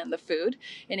and the food,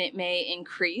 and it may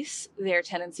increase their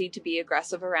tendency to be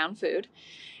aggressive around food.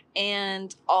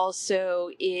 And also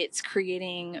it's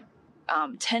creating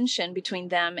tension between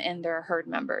them and their herd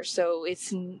members. So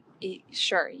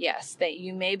sure, yes, that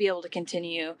you may be able to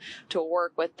continue to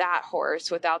work with that horse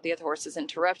without the other horses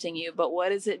interrupting you, but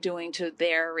what is it doing to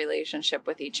their relationship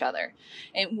with each other?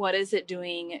 And what is it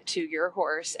doing to your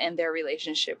horse and their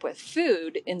relationship with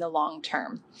food in the long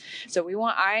term? So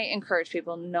I encourage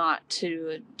people not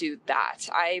to do that.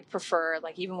 I prefer,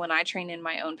 like, even when I train in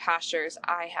my own pastures,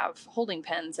 I have holding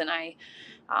pens, and I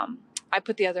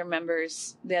put the other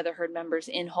herd members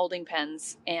in holding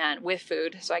pens and with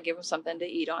food. So I give them something to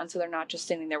eat on, so they're not just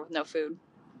sitting there with no food.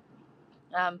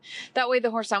 That way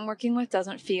the horse I'm working with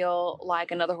doesn't feel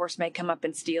like another horse may come up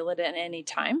and steal it at any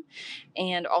time.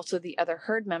 And also the other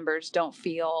herd members don't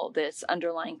feel this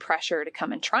underlying pressure to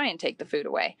come and try and take the food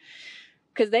away,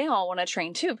 because they all want to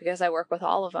train too, because I work with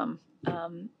all of them.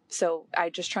 So I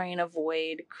just try and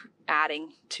avoid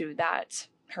adding to that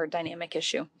herd dynamic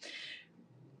issue.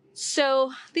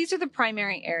 So these are the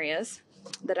primary areas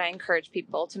that I encourage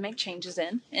people to make changes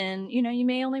in. And, you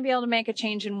may only be able to make a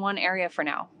change in one area for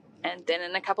now, and then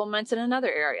in a couple months in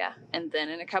another area, and then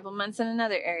in a couple months in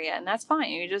another area. And that's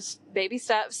fine. You just baby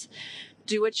steps,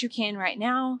 do what you can right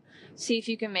now, see if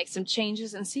you can make some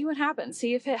changes and see what happens.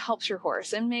 See if it helps your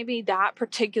horse. And maybe that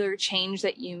particular change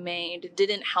that you made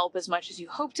didn't help as much as you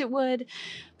hoped it would,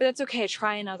 but that's okay.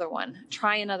 Try another one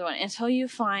until you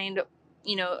find,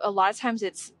 a lot of times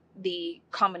it's the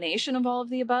combination of all of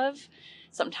the above.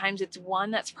 Sometimes it's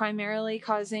one that's primarily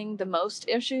causing the most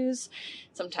issues.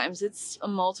 Sometimes it's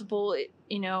multiple,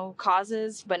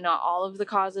 causes, but not all of the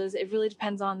causes. It really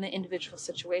depends on the individual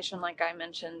situation, like I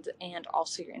mentioned, and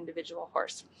also your individual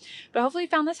horse. But hopefully you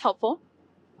found this helpful.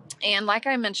 And like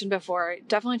I mentioned before,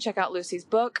 definitely check out Lucy's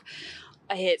book.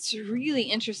 It's really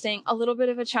interesting, a little bit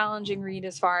of a challenging read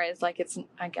as far as like I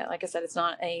said, it's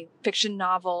not a fiction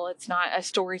novel. It's not a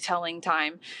storytelling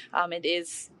time. It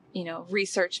is,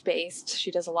 research based.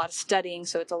 She does a lot of studying.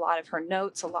 So it's a lot of her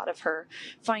notes, a lot of her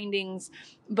findings,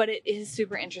 but it is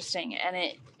super interesting.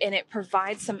 And it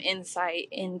provides some insight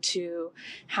into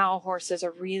how horses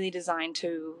are really designed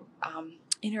to,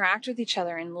 interact with each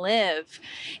other and live,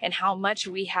 and how much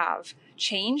we have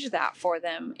changed that for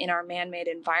them in our man-made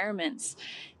environments.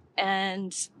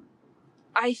 And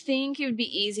I think it would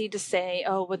be easy to say,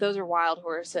 oh, but those are wild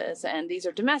horses and these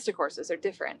are domestic horses, they're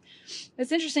different.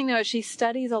 It's interesting though, she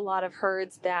studies a lot of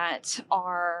herds that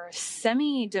are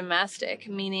semi-domestic,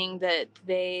 meaning that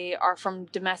they are from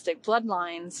domestic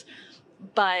bloodlines,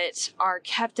 but are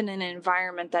kept in an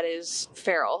environment that is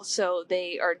feral. So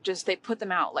they put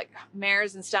them out like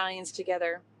mares and stallions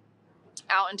together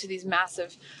out into these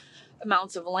massive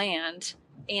amounts of land,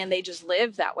 and they just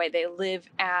live that way. They live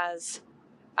as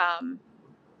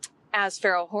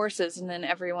feral horses, and then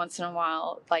every once in a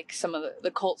while, like some of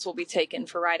the colts will be taken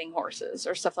for riding horses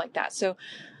or stuff like that. So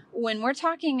when we're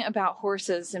talking about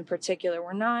horses in particular,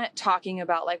 we're not talking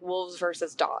about like wolves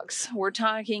versus dogs. We're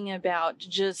talking about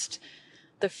just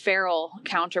the feral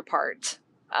counterpart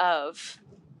of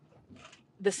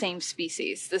the same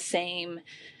species, the same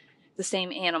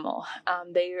animal.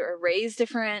 They are raised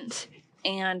different,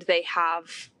 and they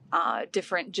have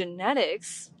different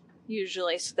genetics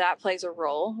usually, so that plays a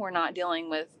role. We're not dealing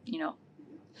with,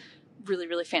 really,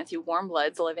 really fancy warm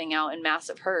bloods living out in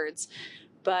massive herds,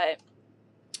 but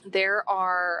there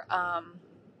are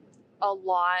a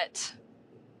lot.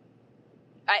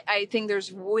 I think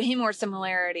there's way more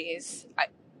similarities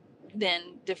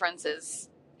than differences,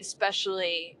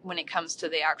 especially when it comes to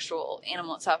the actual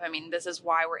animal itself. I mean, this is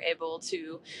why we're able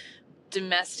to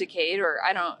domesticate, or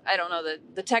I don't know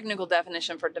the technical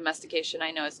definition for domestication.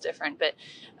 I know it's different, but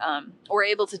we're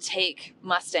able to take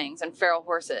Mustangs and feral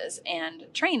horses and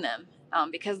train them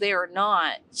because they are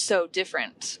not so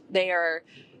different. They are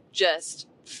just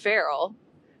feral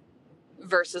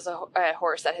versus a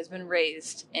horse that has been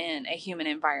raised in a human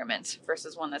environment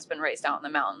versus one that's been raised out in the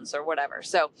mountains or whatever.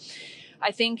 So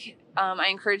I think I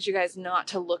encourage you guys not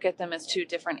to look at them as two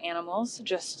different animals,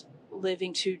 just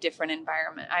living two different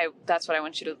environments. That's what I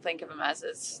want you to think of them as,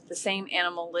 is the same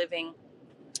animal living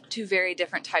two very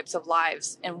different types of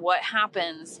lives. And what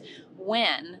happens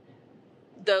when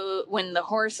the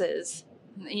horses,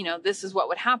 this is what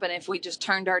would happen if we just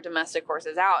turned our domestic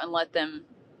horses out and let them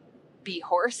be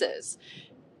horses.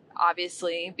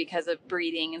 Obviously, because of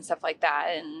breeding and stuff like that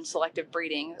and selective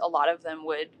breeding, a lot of them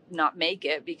would not make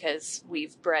it because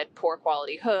we've bred poor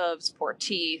quality hooves, poor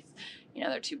teeth,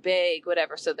 they're too big,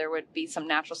 whatever. So there would be some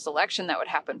natural selection that would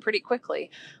happen pretty quickly.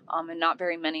 And not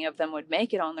very many of them would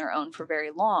make it on their own for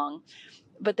very long.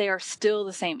 but they are still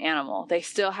the same animal. They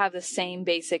still have the same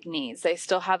basic needs. They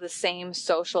still have the same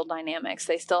social dynamics.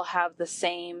 They still have the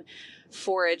same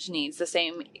forage needs, the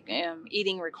same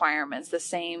eating requirements, the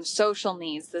same social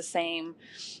needs, the same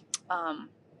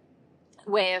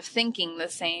way of thinking, the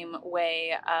same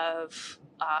way of,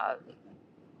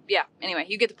 anyway,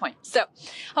 you get the point. So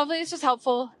hopefully this was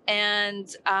helpful.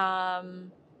 And,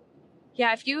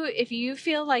 if you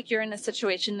feel like you're in a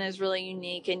situation that is really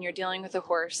unique and you're dealing with a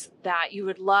horse that you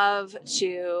would love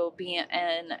to be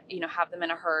in, have them in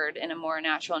a herd in a more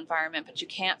natural environment, but you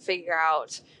can't figure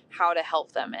out how to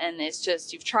help them. And it's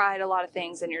just, you've tried a lot of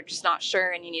things and you're just not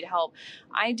sure and you need help.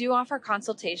 I do offer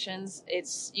consultations.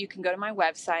 You can go to my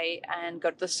website and go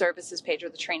to the services page or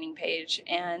the training page,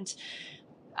 and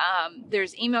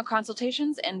there's email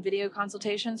consultations and video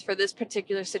consultations for this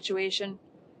particular situation.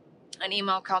 An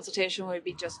email consultation would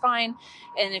be just fine.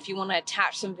 And if you want to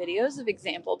attach some videos of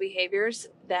example behaviors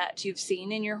that you've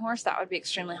seen in your horse, that would be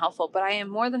extremely helpful. But I am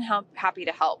more than happy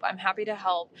to help. I'm happy to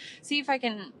help see if I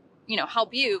can,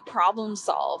 help you problem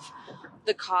solve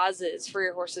the causes for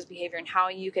your horse's behavior and how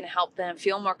you can help them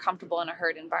feel more comfortable in a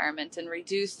herd environment and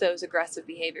reduce those aggressive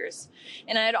behaviors.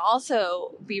 And I'd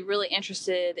also be really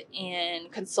interested in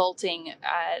consulting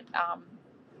at,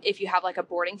 if you have like a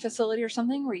boarding facility or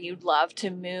something where you'd love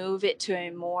to move it to a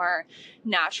more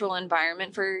natural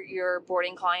environment for your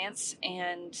boarding clients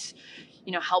and,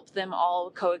 help them all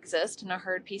coexist in a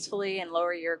herd peacefully and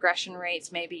lower your aggression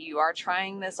rates. Maybe you are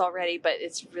trying this already, but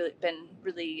it's been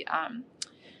really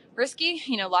risky,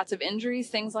 lots of injuries,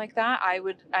 things like that.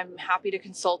 I'm happy to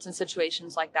consult in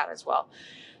situations like that as well.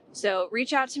 So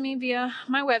reach out to me via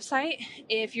my website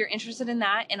if you're interested in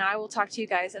that, and I will talk to you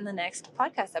guys in the next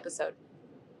podcast episode.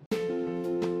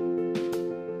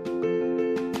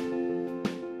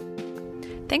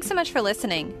 Thanks so much for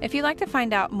listening. If you'd like to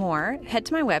find out more, head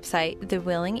to my website,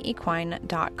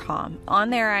 thewillingequine.com. On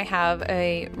there, I have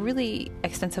a really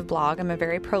extensive blog. I'm a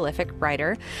very prolific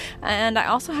writer. And I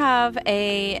also have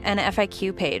an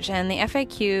FAQ page. And the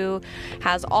FAQ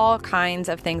has all kinds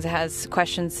of things. It has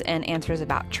questions and answers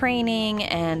about training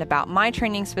and about my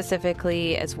training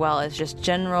specifically, as well as just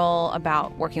general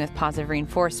about working with positive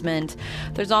reinforcement.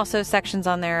 There's also sections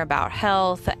on there about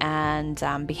health and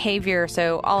behavior.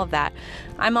 So all of that.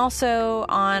 I'm also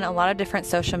on a lot of different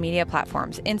social media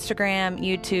platforms, Instagram,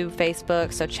 YouTube,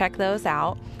 Facebook, so check those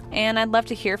out. And I'd love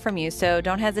to hear from you, so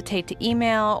don't hesitate to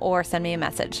email or send me a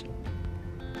message.